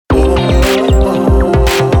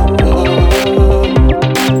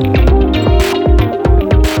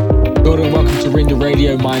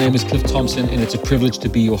name is Cliff Thompson, and it's a privilege to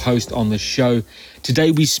be your host on the show.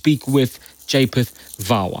 Today we speak with Japeth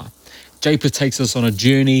VAOA. Japeth takes us on a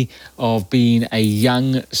journey of being a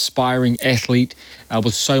young, aspiring athlete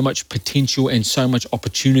with so much potential and so much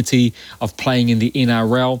opportunity of playing in the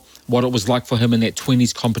NRL, what it was like for him in that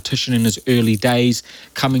 20s competition in his early days,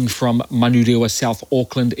 coming from Manurewa, South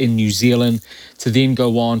Auckland in New Zealand, to then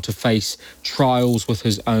go on to face trials with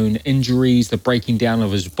his own injuries, the breaking down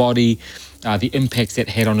of his body, the impacts that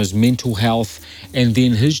had on his mental health, and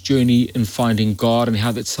then his journey in finding God and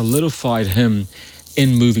how that solidified him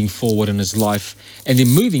in moving forward in his life, and then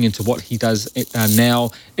moving into what he does now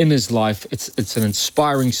in his life. It's an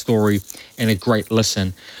inspiring story and a great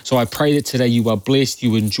listen. So I pray that today you are blessed,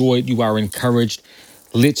 you enjoyed, you are encouraged.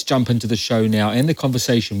 Let's jump into the show now and the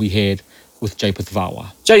conversation we had with Japeth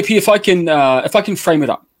VAOA. JP, if I can frame it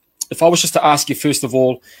up, if I was just to ask you first of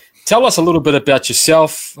all, tell us a little bit about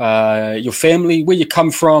yourself, your family, where you come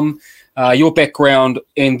from, your background,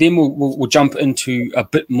 and then we'll jump into a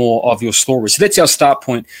bit more of your story. So that's our start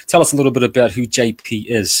point. Tell us a little bit about who JP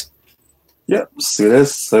is. Yeah, see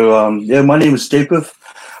this. So, my name is Japeth,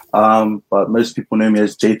 but most people know me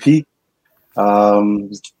as JP.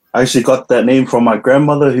 I actually got that name from my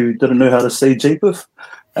grandmother who didn't know how to say Japeth,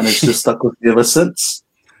 and it's just stuck with me ever since.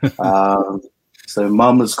 So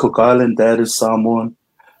mum is Cook Island, dad is Samoan.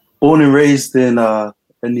 Born and raised in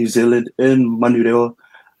New Zealand, in Manurewa,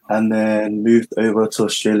 and then moved over to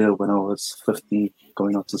Australia when I was 15,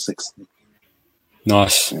 going up to 16.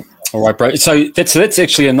 Nice. All right, bro. So that's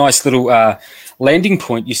actually a nice little landing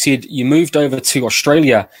point. You said you moved over to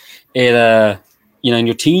Australia at in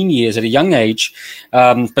your teen years at a young age,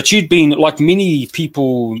 but you'd been, like many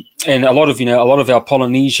people and a lot of our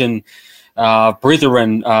Polynesian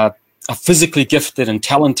brethren are physically gifted and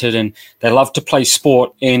talented, and they love to play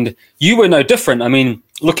sport. And you were no different. I mean,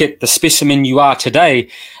 look at the specimen you are today,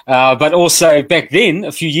 but also back then,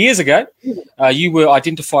 a few years ago, you were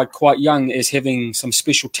identified quite young as having some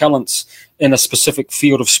special talents in a specific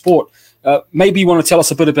field of sport. Maybe you want to tell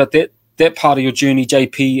us a bit about that part of your journey,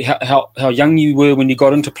 JP, how young you were when you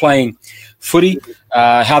got into playing footy,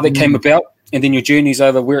 how that came about, and then your journeys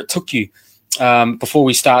over where it took you, before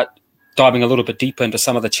we start diving a little bit deeper into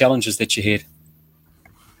some of the challenges that you had.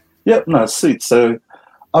 Yep, no, sweet. So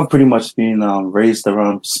I've pretty much been raised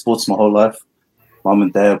around sports my whole life. Mum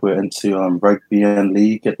and dad were into rugby and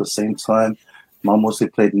league at the same time. Mum also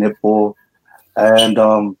played netball. And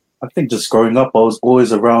I think just growing up, I was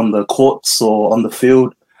always around the courts or on the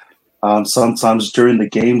field. Sometimes during the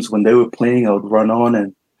games when they were playing, I would run on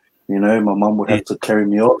and, my mum would have to carry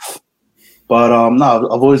me off. But no,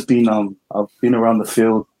 I've always been, I've been around the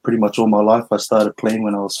field pretty much all my life. I started playing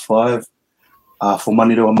when I was 5 for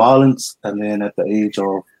Manurewa Marlins. And then at the age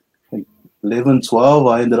of 11, 12,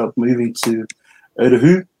 I ended up moving to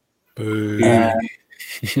Otahu. Yeah,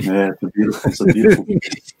 it's a beautiful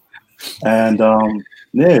place. And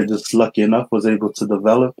just lucky enough, was able to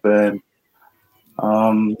develop, and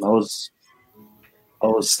I was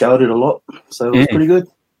scouted a lot, so it was pretty good.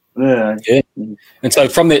 Yeah. And so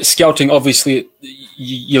from that scouting, obviously,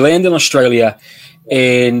 you land in Australia,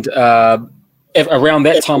 and around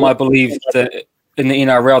that time, I believe that in the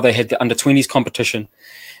NRL they had the under-20s competition,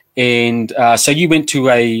 and so you went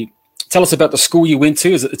to tell us about the school you went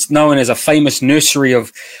to. It's known as a famous nursery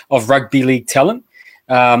of rugby league talent.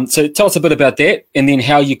 So tell us a bit about that, and then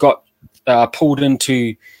how you got pulled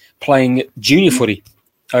into playing junior footy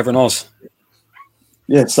over in Oz.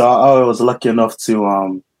 Yeah, so I was lucky enough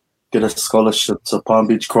to get a scholarship to Palm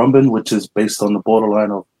Beach Currumbin, which is based on the borderline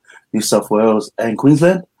of New South Wales and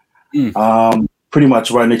Queensland. Pretty much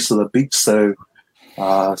right next to the beach. So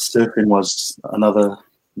surfing was another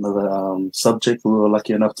subject we were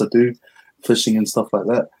lucky enough to do, fishing and stuff like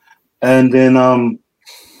that. And then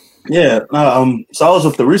so I was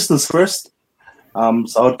with the Roosters first.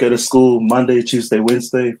 So I'd go to school Monday, Tuesday,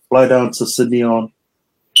 Wednesday, fly down to Sydney on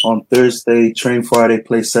Thursday, train Friday,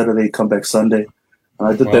 play Saturday, come back Sunday. And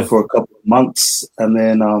I did that for a couple of months. And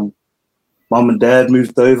then mum and dad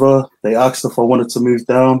moved over. They asked if I wanted to move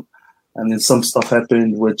down. And then some stuff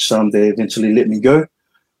happened, which they eventually let me go.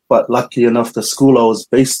 But lucky enough, the school I was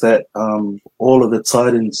based at, all of the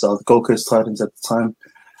Titans, the Gold Coast Titans at the time,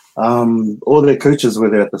 all their coaches were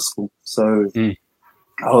there at the school. So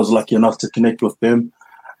I was lucky enough to connect with them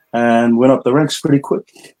and went up the ranks pretty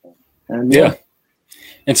quick. And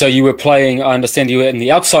And so you were playing, I understand you were in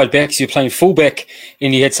the outside backs, you were playing fullback,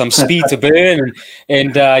 and you had some speed to burn,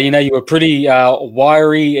 and you were pretty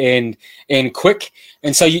wiry and quick.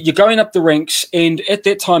 And so you're going up the ranks, and at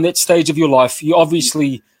that time, that stage of your life, you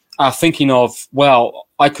obviously are thinking of, well,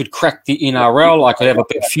 I could crack the NRL, I could have a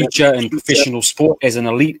big future in professional sport as an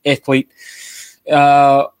elite athlete.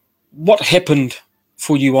 What happened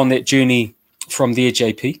for you on that journey from there,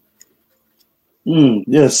 JP?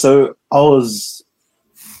 Yeah, so I was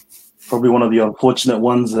probably one of the unfortunate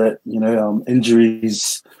ones that,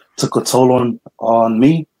 injuries took a toll on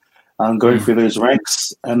me, going through those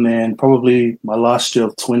ranks. And then probably my last year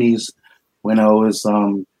of 20s, when I was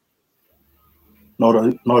not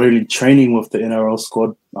only training with the NRL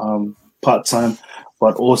squad part-time,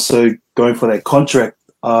 but also going for that contract,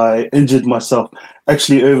 I injured myself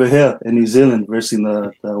actually over here in New Zealand versus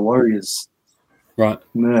the Warriors. Right.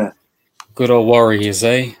 Yeah. Good old Warriors,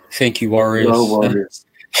 eh? Thank you, Warriors. Good old Warriors.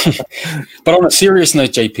 But on a serious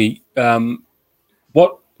note, JP,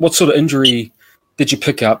 what sort of injury did you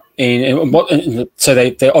pick up? And what? So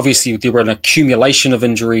they obviously there were an accumulation of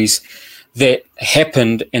injuries that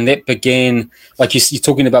happened, and that began, like you're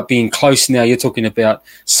talking about being close now. You're talking about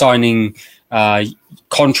signing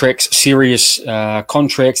contracts, serious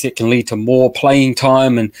contracts that can lead to more playing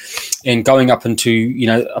time and going up into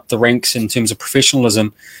up the ranks in terms of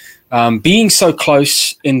professionalism. Being so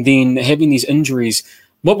close and then having these injuries,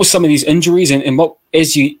 what were some of these injuries and what,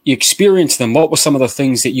 as you experienced them, what were some of the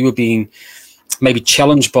things that you were being maybe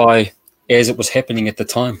challenged by as it was happening at the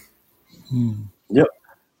time? Yep.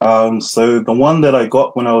 So the one that I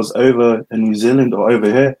got when I was over in New Zealand or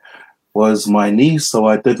over here was my knee. So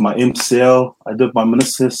I did my MCL, I did my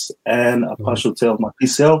meniscus and a partial tear of my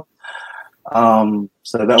PCL.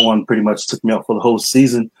 So that one pretty much took me out for the whole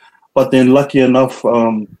season. But then lucky enough,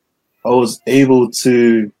 I was able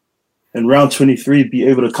to, in round 23, be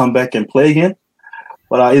able to come back and play again.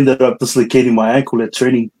 But I ended up dislocating my ankle at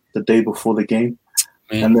training the day before the game.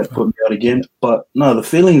 And that put me out again. But no, the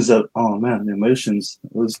feelings of, the emotions,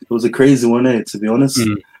 it was a crazy one, to be honest.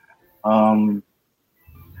 But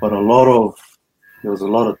there was a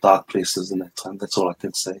lot of dark places in that time. That's all I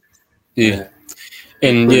can say. Yeah.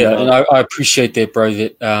 And I appreciate that, bro,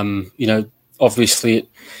 that, obviously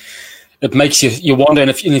it makes you wonder.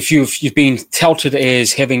 And if you've been touted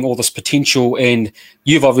as having all this potential and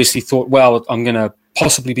you've obviously thought, well, I'm going to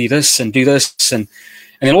possibly be this and do this. And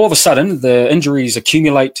then all of a sudden the injuries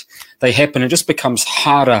accumulate, they happen. It just becomes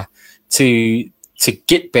harder to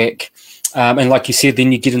get back. And like you said,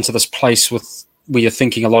 then you get into this place where you're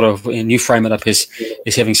thinking a lot of, and you frame it up as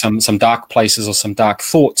having some dark places or some dark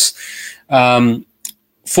thoughts.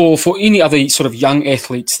 For any other sort of young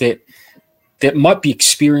athletes that might be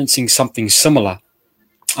experiencing something similar,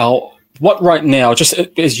 what right now, just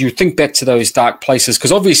as you think back to those dark places,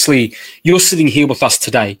 because obviously you're sitting here with us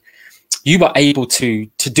today, you were able to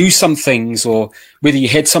do some things, or whether you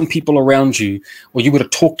had some people around you, or you would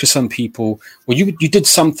have talked to some people, or you did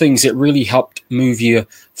some things that really helped move you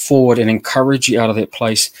forward and encourage you out of that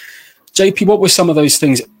place. JP, what were some of those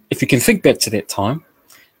things, if you can think back to that time,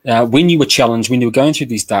 when you were challenged, when you were going through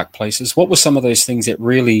these dark places, what were some of those things that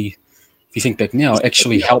really, if you think back now,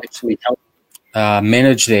 actually helped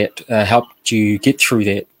manage that, helped you get through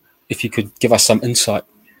that? If you could give us some insight.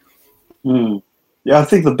 Yeah, I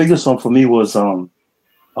think the biggest one for me was I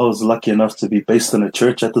was lucky enough to be based in a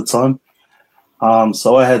church at the time.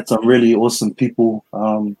 So I had some really awesome people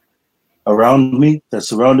around me that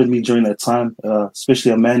surrounded me during that time,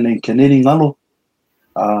 especially a man named Kenedi Ngalo.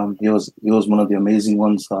 He was one of the amazing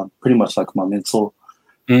ones, pretty much like my mentor.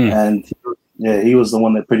 And he was the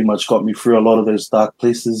one that pretty much got me through a lot of those dark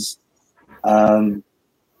places. And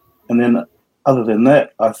then other than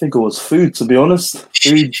that, I think it was food, to be honest.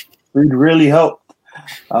 Food really helped.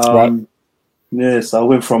 Right. Yes, I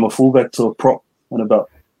went from a fullback to a prop in about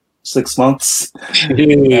 6 months. But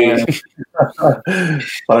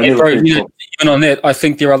bro, even on that, I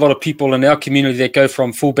think there are a lot of people in our community that go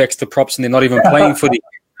from fullbacks to props and they're not even playing footy,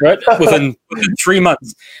 right? Within 3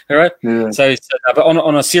 months, all right? Yeah. So but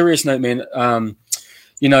on a serious note, man,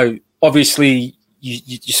 obviously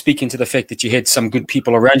you speak into the fact that you had some good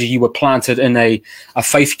people around you. You were planted in a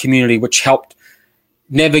faith community which helped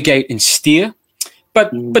navigate and steer.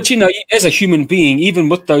 But as a human being, even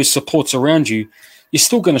with those supports around you, you're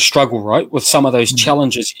still going to struggle, right, with some of those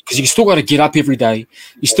challenges, because you still got to get up every day.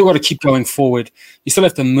 You still got to keep going forward. You still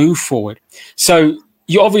have to move forward. So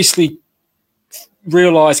you obviously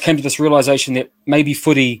came to this realization that maybe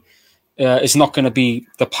footy is not going to be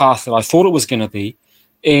the path that I thought it was going to be.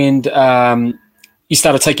 And you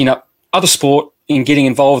started taking up other sport and getting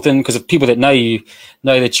involved in, because of people that know you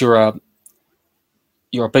know that you're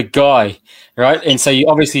a big guy, right? And so you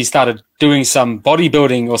obviously started doing some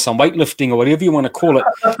bodybuilding or some weightlifting or whatever you want to call it.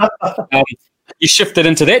 You shifted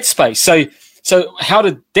into that space. So So how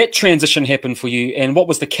did that transition happen for you, and what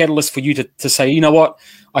was the catalyst for you to say, you know what,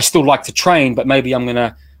 I still like to train, but maybe I'm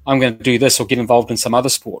gonna do this or get involved in some other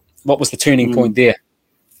sport? What was the turning point there?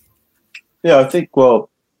 Yeah, I think, while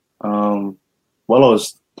I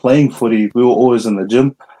was playing footy, we were always in the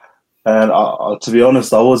gym. And to be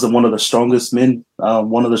honest, I wasn't one of the strongest men,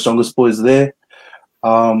 one of the strongest boys there.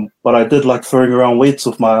 But I did like throwing around weights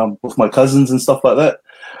with my cousins and stuff like that.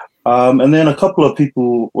 And then a couple of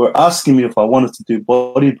people were asking me if I wanted to do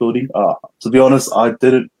bodybuilding. To be honest, I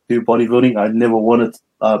didn't do bodybuilding. I never wanted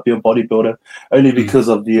to be a bodybuilder, only because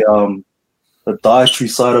of the dietary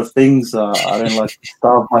side of things. I don't like to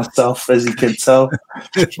starve myself, as you can tell.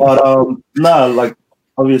 But like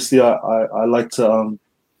obviously, I like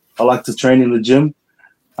to train in the gym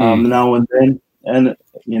now and then, and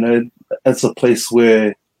it's a place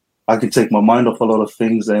where I can take my mind off a lot of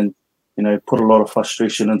things and put a lot of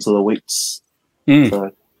frustration into the weights.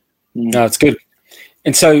 So, No, it's good.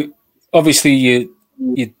 And so obviously you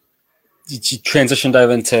transitioned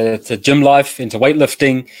over into gym life, into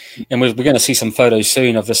weightlifting, and we're going to see some photos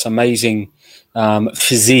soon of this amazing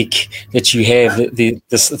physique that you have,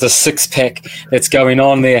 the six pack that's going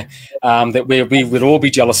on there, that we would all be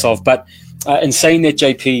jealous of. But in saying that,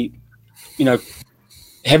 JP,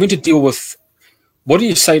 having to deal with, what do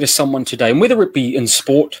you say to someone today, and whether it be in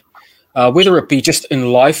sport, whether it be just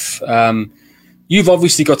in life, you've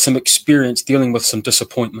obviously got some experience dealing with some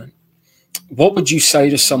disappointment. What would you say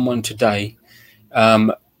to someone today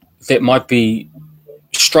that might be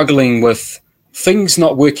struggling with things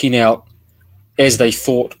not working out as they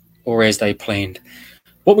thought or as they planned?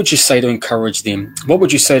 What would you say to encourage them? What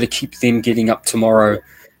would you say to keep them getting up tomorrow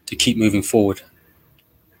to keep moving forward?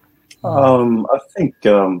 I think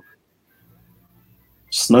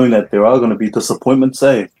just knowing that there are going to be disappointments,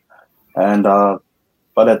 and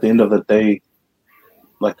but at the end of the day,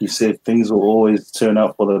 like you said, things will always turn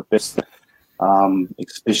out for the best.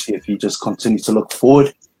 Especially if you just continue to look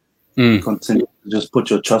forward, continue to just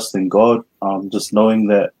put your trust in God. Just knowing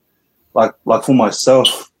that, like for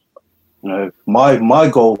myself, my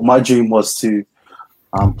goal, my dream was to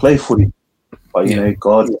play footy, but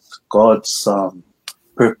God's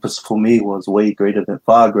purpose for me was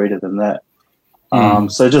far greater than that.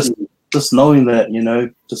 So just knowing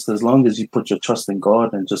that, just as long as you put your trust in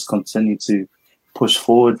God and just continue to push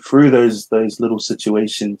forward through those little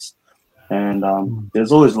situations. And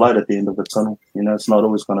there's always light at the end of the tunnel. It's not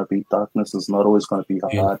always going to be darkness. It's not always going to be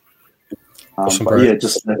hard.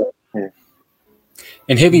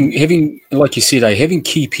 And having, like you said, having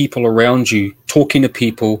key people around you, talking to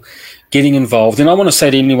people, getting involved. And I want to say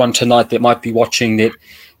to anyone tonight that might be watching that,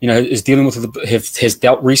 is dealing with has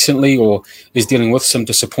dealt recently or is dealing with some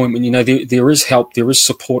disappointment. There is help, there is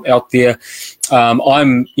support out there.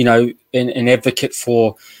 I'm, an advocate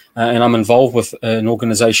for. And I'm involved with an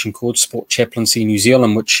organisation called Sport Chaplaincy New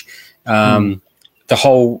Zealand, which the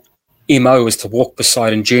whole MO is to walk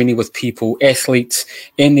beside and journey with people, athletes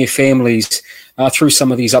and their families through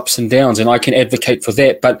some of these ups and downs. And I can advocate for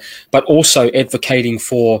that, but also advocating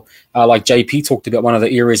for, like JP talked about, one of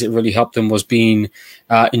the areas that really helped him was being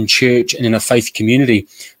in church and in a faith community,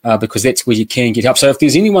 because that's where you can get help. So if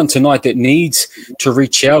there's anyone tonight that needs to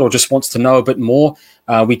reach out or just wants to know a bit more,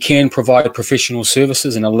 we can provide professional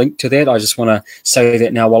services and a link to that. I just want to say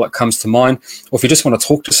that now while it comes to mind. Or if you just want to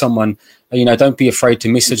talk to someone, don't be afraid to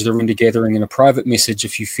message the Render Gathering in a private message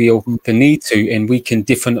if you feel the need to, and we can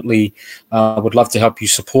definitely would love to help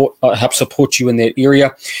support you in that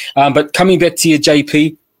area. But coming back to you,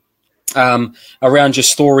 JP, around your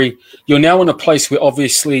story, you're now in a place where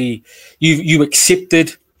obviously you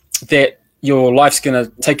accepted that your life's going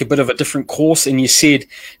to take a bit of a different course, and you said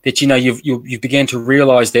that you began to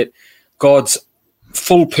realize that God's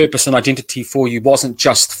full purpose and identity for you wasn't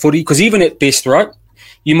just footy, because even at best, right,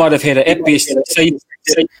 you might have had at best, say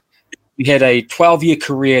you had a 12-year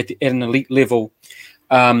career at an elite level.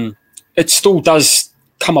 It still does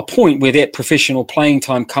come a point where that professional playing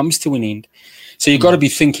time comes to an end. So you've got to be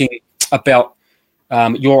thinking about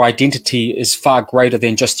your identity is far greater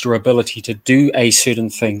than just your ability to do a certain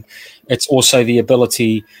thing. It's also the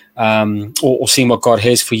ability or seeing what God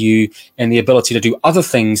has for you and the ability to do other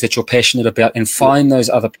things that you're passionate about and find those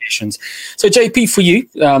other passions. So JP, for you,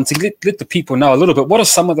 to let the people know a little bit, what are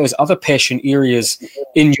some of those other passion areas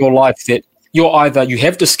in your life that you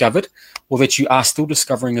have discovered or that you are still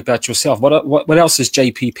discovering about yourself? What else is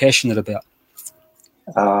JP passionate about?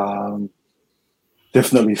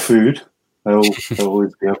 Definitely food. They'll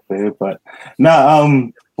always be up there. But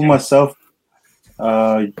for myself,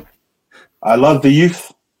 I love the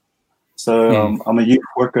youth. So I'm a youth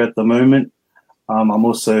worker at the moment. I'm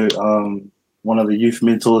also one of the youth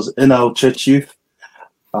mentors in our church youth.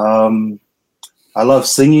 I love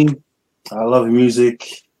singing. I love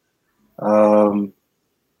music. I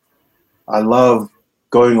love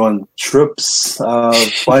going on trips,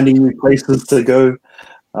 finding new places to go.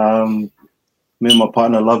 Me and my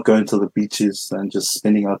partner love going to the beaches and just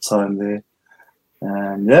spending our time there.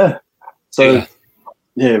 And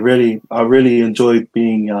really, I really enjoy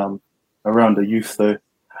being around the youth, though.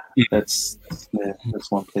 That's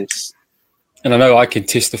one place. And I know I can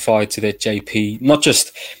testify to that, JP, not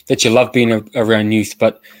just that you love being around youth,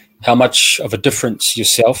 but how much of a difference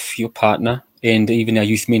yourself, your partner, and even our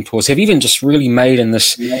youth mentors have even just really made in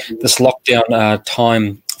this lockdown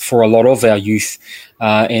time for a lot of our youth,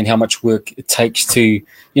 and how much work it takes to,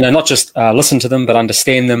 not just listen to them, but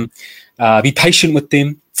understand them, be patient with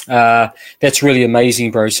them. That's really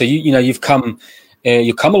amazing, bro. So you've come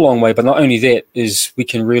a long way, but not only that, is we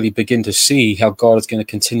can really begin to see how God is going to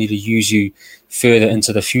continue to use you further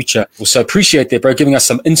into the future. So appreciate that, bro, giving us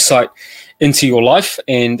some insight into your life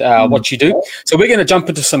and what you do. So we're going to jump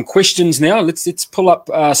into some questions now. Let's pull up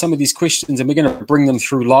some of these questions, and we're going to bring them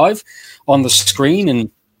through live on the screen and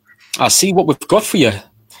see what we've got for you.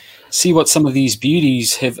 See what some of these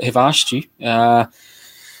beauties have asked you.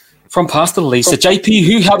 From Pastor Lee. So JP,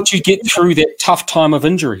 who helped you get through that tough time of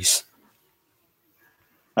injuries?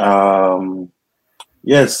 So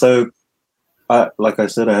like I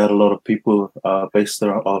said, I had a lot of people based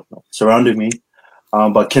around, surrounding me.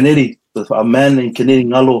 But Kennedy, a man named Kennedy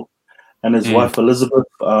Ngalo and his wife Elizabeth,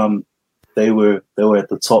 they were at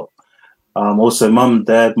the top. Also, mum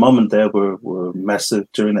and dad were massive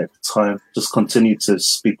during that time. Just continued to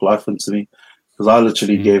speak life into me, because I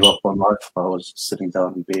literally gave up on life. I was sitting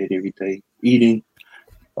down in bed every day eating.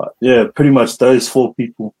 But yeah, pretty much those 4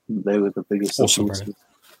 people, they were the biggest. Awesome, bro.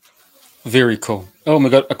 Very cool. Oh, we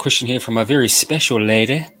got a question here from a very special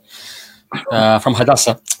lady from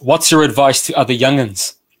Hadassah. What's your advice to other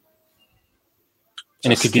young'uns?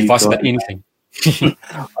 And it could be advice about anything.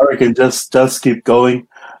 I reckon just keep going.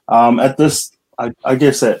 At this, I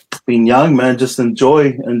guess at being young, man, just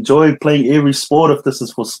enjoy playing every sport. If this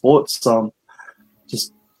is for sports,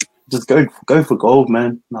 just go for gold,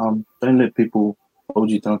 man. Don't let people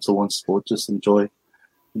hold you down to one sport. Just enjoy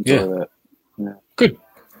that. Yeah.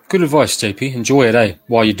 Good advice, JP. Enjoy it,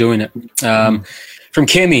 while you're doing it. From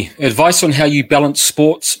Kemi, advice on how you balance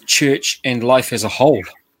sports, church, and life as a whole.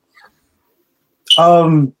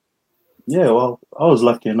 Well, I was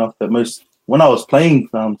lucky enough that when I was playing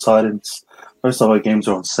Titans, most of our games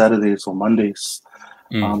are on Saturdays or Mondays.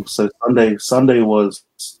 So Sunday was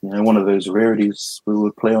one of those rarities we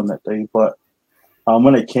would play on that day. But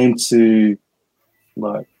when it came to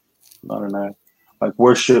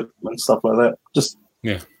worship and stuff like that, just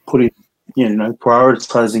putting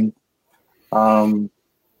prioritizing,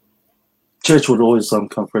 church would always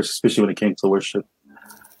come first, especially when it came to worship.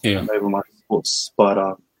 Over my sports,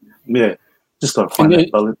 but just gotta find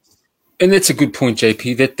that balance. And that's a good point,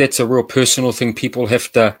 JP. That's a real personal thing. People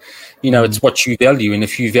have to, it's what you value. And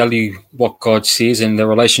if you value what God says and the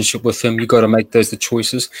relationship with Him, you got to make those the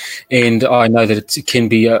choices. And I know that it can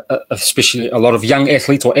be, especially a lot of young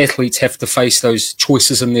athletes or athletes have to face those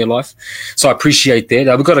choices in their life. So I appreciate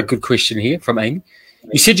that. We've got a good question here from Amy.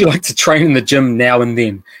 You said you like to train in the gym now and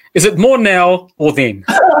then. Is it more now or then?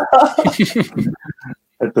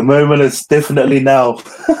 At the moment, it's definitely now.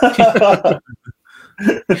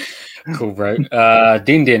 Cool, bro.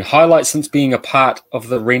 Den, highlight since being a part of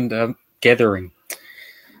the Render gathering.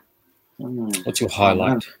 What's your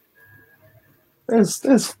highlight?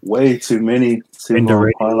 There's way too many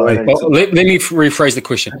to highlight. Well, let me rephrase the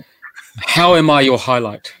question. How am I your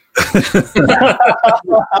highlight?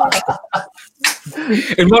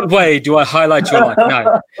 In what way do I highlight your life?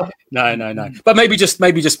 No. But maybe just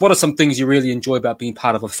what are some things you really enjoy about being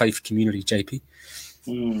part of a faith community, JP?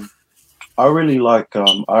 I really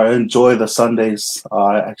I enjoy the Sundays.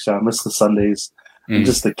 I miss the Sundays. And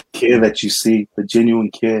just the care that you see, the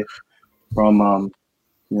genuine care from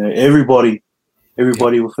everybody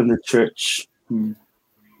within the church.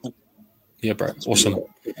 Yeah, bro. Awesome.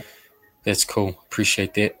 That's cool.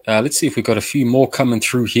 Appreciate that. Let's see if we've got a few more coming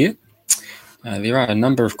through here. There are a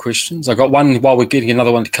number of questions. I got one while we're getting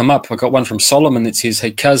another one to come up. I got one from Solomon that says,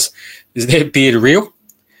 "Hey, cuz, is that beard real?"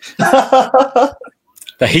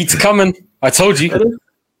 The heat's coming. I told you.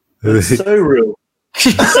 It's so real.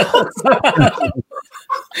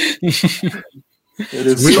 It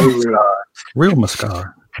is real, so real. Real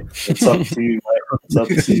mascara. It's up to you, mate. It's up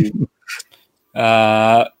to you.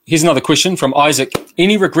 Here's another question from Isaac.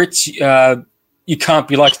 Any regrets you can't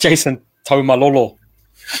be like Jason Taumalolo?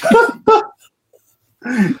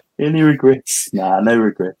 Any regrets? Nah, no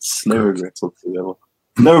regrets. No regrets whatsoever.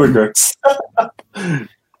 No regrets.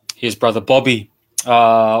 Here's brother Bobby.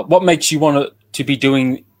 What makes you want to be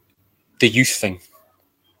doing the youth thing?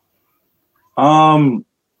 I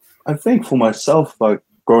think for myself, like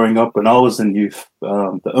growing up when I was in youth,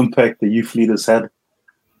 the impact the youth leaders had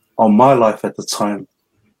on my life at the time,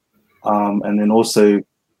 and then also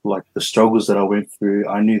like the struggles that I went through,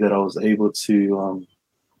 I knew that I was able to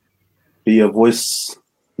be a voice,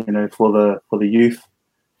 for the youth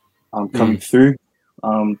coming through.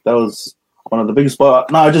 That was one of the biggest.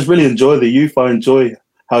 But no, I just really enjoy the youth. I enjoy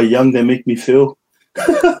how young they make me feel,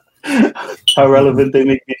 how relevant they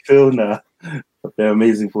make me feel. Nah, but they're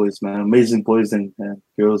amazing boys, man. Amazing boys and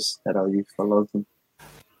girls at our youth. I love them.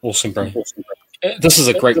 Awesome, bro. This is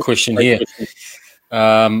a great question here.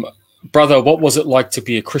 Brother, what was it like to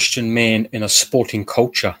be a Christian man in a sporting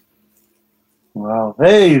culture? Wow.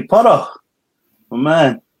 Hey, Potter. My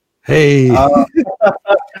man. Hey. There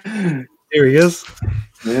he is.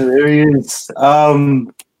 Yeah, there he is. For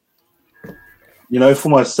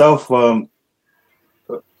myself, I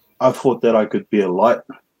thought that I could be a light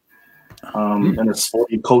in a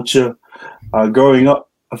sporting culture. Growing up,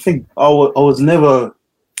 I think I was never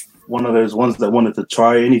one of those ones that wanted to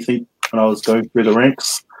try anything when I was going through the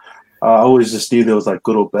ranks. I always just knew there was like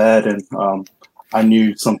good or bad, and I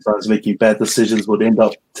knew sometimes making bad decisions would end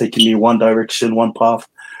up taking me one direction, one path,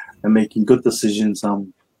 and making good decisions,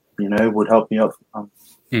 would help me out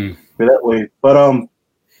that way. But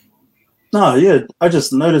I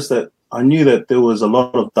just noticed that I knew that there was a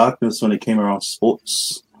lot of darkness when it came around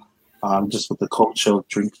sports, just with the culture of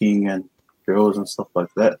drinking and girls and stuff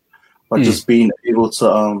like that. But just being able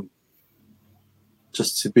to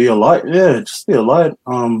just to be a light, just be a light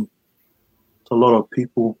to a lot of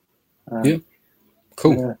people.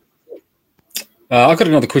 Cool. I've got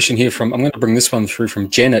another question here I'm going to bring this one through from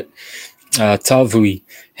Janet Tavui.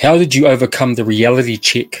 How did you overcome the reality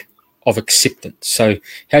check of acceptance? So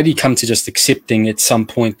how do you come to just accepting at some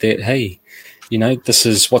point that, hey, this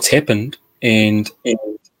is what's happened and it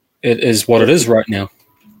is what it is right now?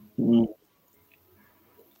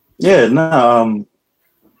 Yeah, no, I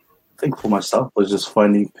think for myself was just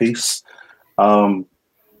finding peace,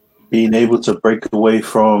 being able to break away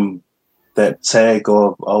from that tag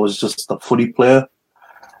of I was just a footy player,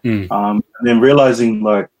 and then realizing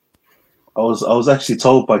like I was actually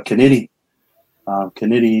told by Kennedy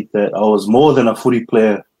that I was more than a footy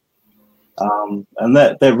player, and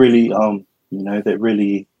that really that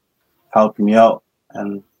really helped me out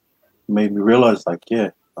and made me realize like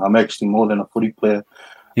I'm actually more than a footy player,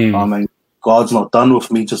 and God's not done with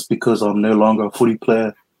me just because I'm no longer a footy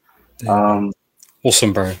player.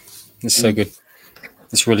 Awesome, bro. That's so good.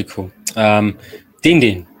 That's really cool.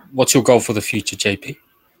 Din, what's your goal for the future, JP?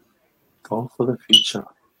 Goal for the future.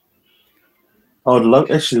 I would love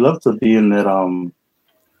to be in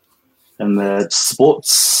that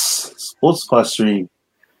sports pastoring.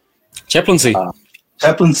 Chaplaincy.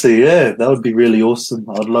 Chaplaincy, yeah, that would be really awesome.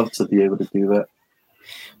 I'd love to be able to do that.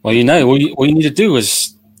 Well, all you need to do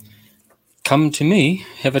is come to me,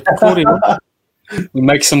 have a recording. We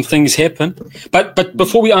make some things happen. But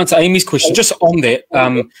before we answer Amy's question, just on that,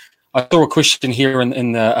 I saw a question here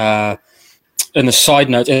in the side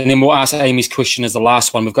note, and then we'll ask Amy's question as the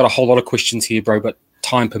last one. We've got a whole lot of questions here, bro, but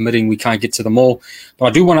time permitting, we can't get to them all. But I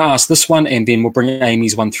do want to ask this one, and then we'll bring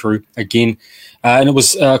Amy's one through again. And it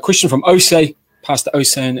was a question from Ose, Pastor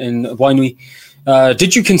Ose in Wainui.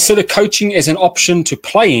 Did you consider coaching as an option to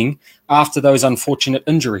playing after those unfortunate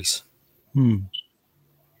injuries? I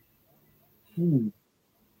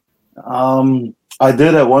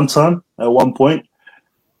did at one point,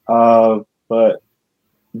 but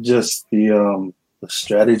just the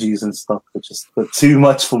strategies and stuff were just too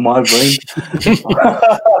much for my brain,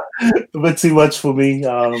 a bit too much for me.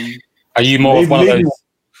 Are you more of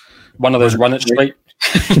one of those run it straight?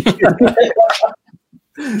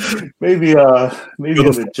 maybe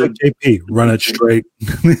JP, run it straight.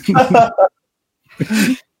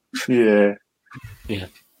 Yeah.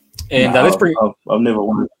 And let's bring. I've never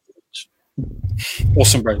wanted.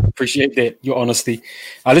 Awesome, bro. Appreciate that, your honesty.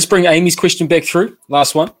 Let's bring Amy's question back through.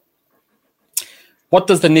 Last one. What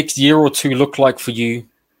does the next year or two look like for you?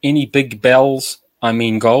 Any big goals?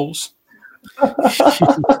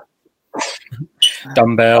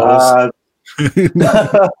 Dumbbells.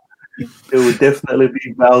 There will definitely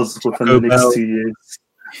be bells within the next 2 years.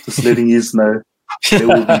 Just letting you know, there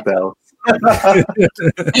will be bells.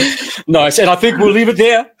 Nice, and I think we'll leave it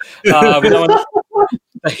there.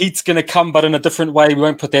 the heat's going to come, but in a different way. We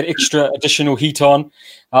won't put that extra additional heat on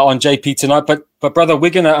JP tonight. But brother,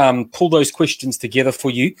 we're going to pull those questions together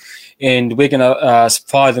for you, and we're going to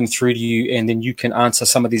fire them through to you, and then you can answer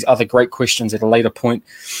some of these other great questions at a later point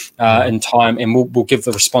in time, and we'll give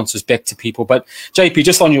the responses back to people. But JP,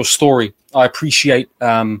 just on your story, I appreciate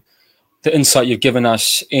the insight you've given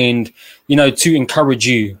us, and to encourage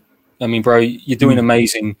you. I mean, bro, you're doing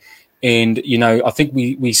amazing. And, I think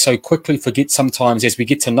we so quickly forget sometimes as we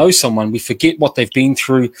get to know someone, we forget what they've been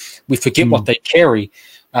through. We forget what they carry.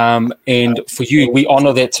 And for you, we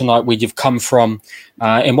honor that tonight, where you've come from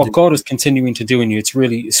and what God is continuing to do in you. It's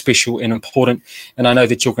really special and important. And I know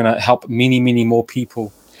that you're going to help many, many more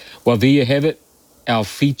people. Well, there you have it. Our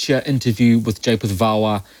feature interview with Japeth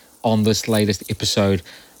VAOA on this latest episode.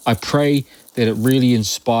 I pray that it really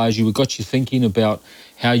inspires you. It got you thinking about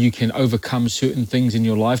how you can overcome certain things in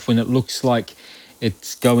your life when it looks like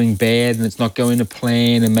it's going bad and it's not going to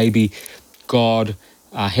plan, and maybe God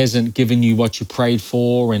hasn't given you what you prayed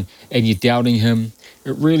for, and you're doubting him.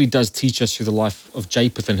 It really does teach us through the life of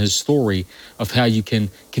Japeth and his story of how you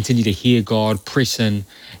can continue to hear God, press in,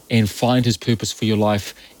 and find his purpose for your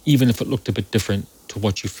life, even if it looked a bit different to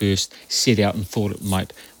what you first set out and thought it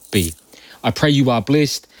might be. I pray you are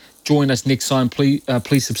blessed. Join us next time. Please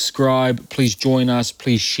subscribe. Please join us.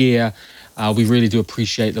 Please share. We really do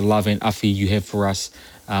appreciate the love and awhi you have for us,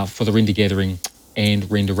 for the Render Gathering and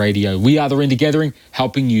Render Radio. We are the Render Gathering,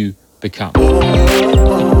 helping you become.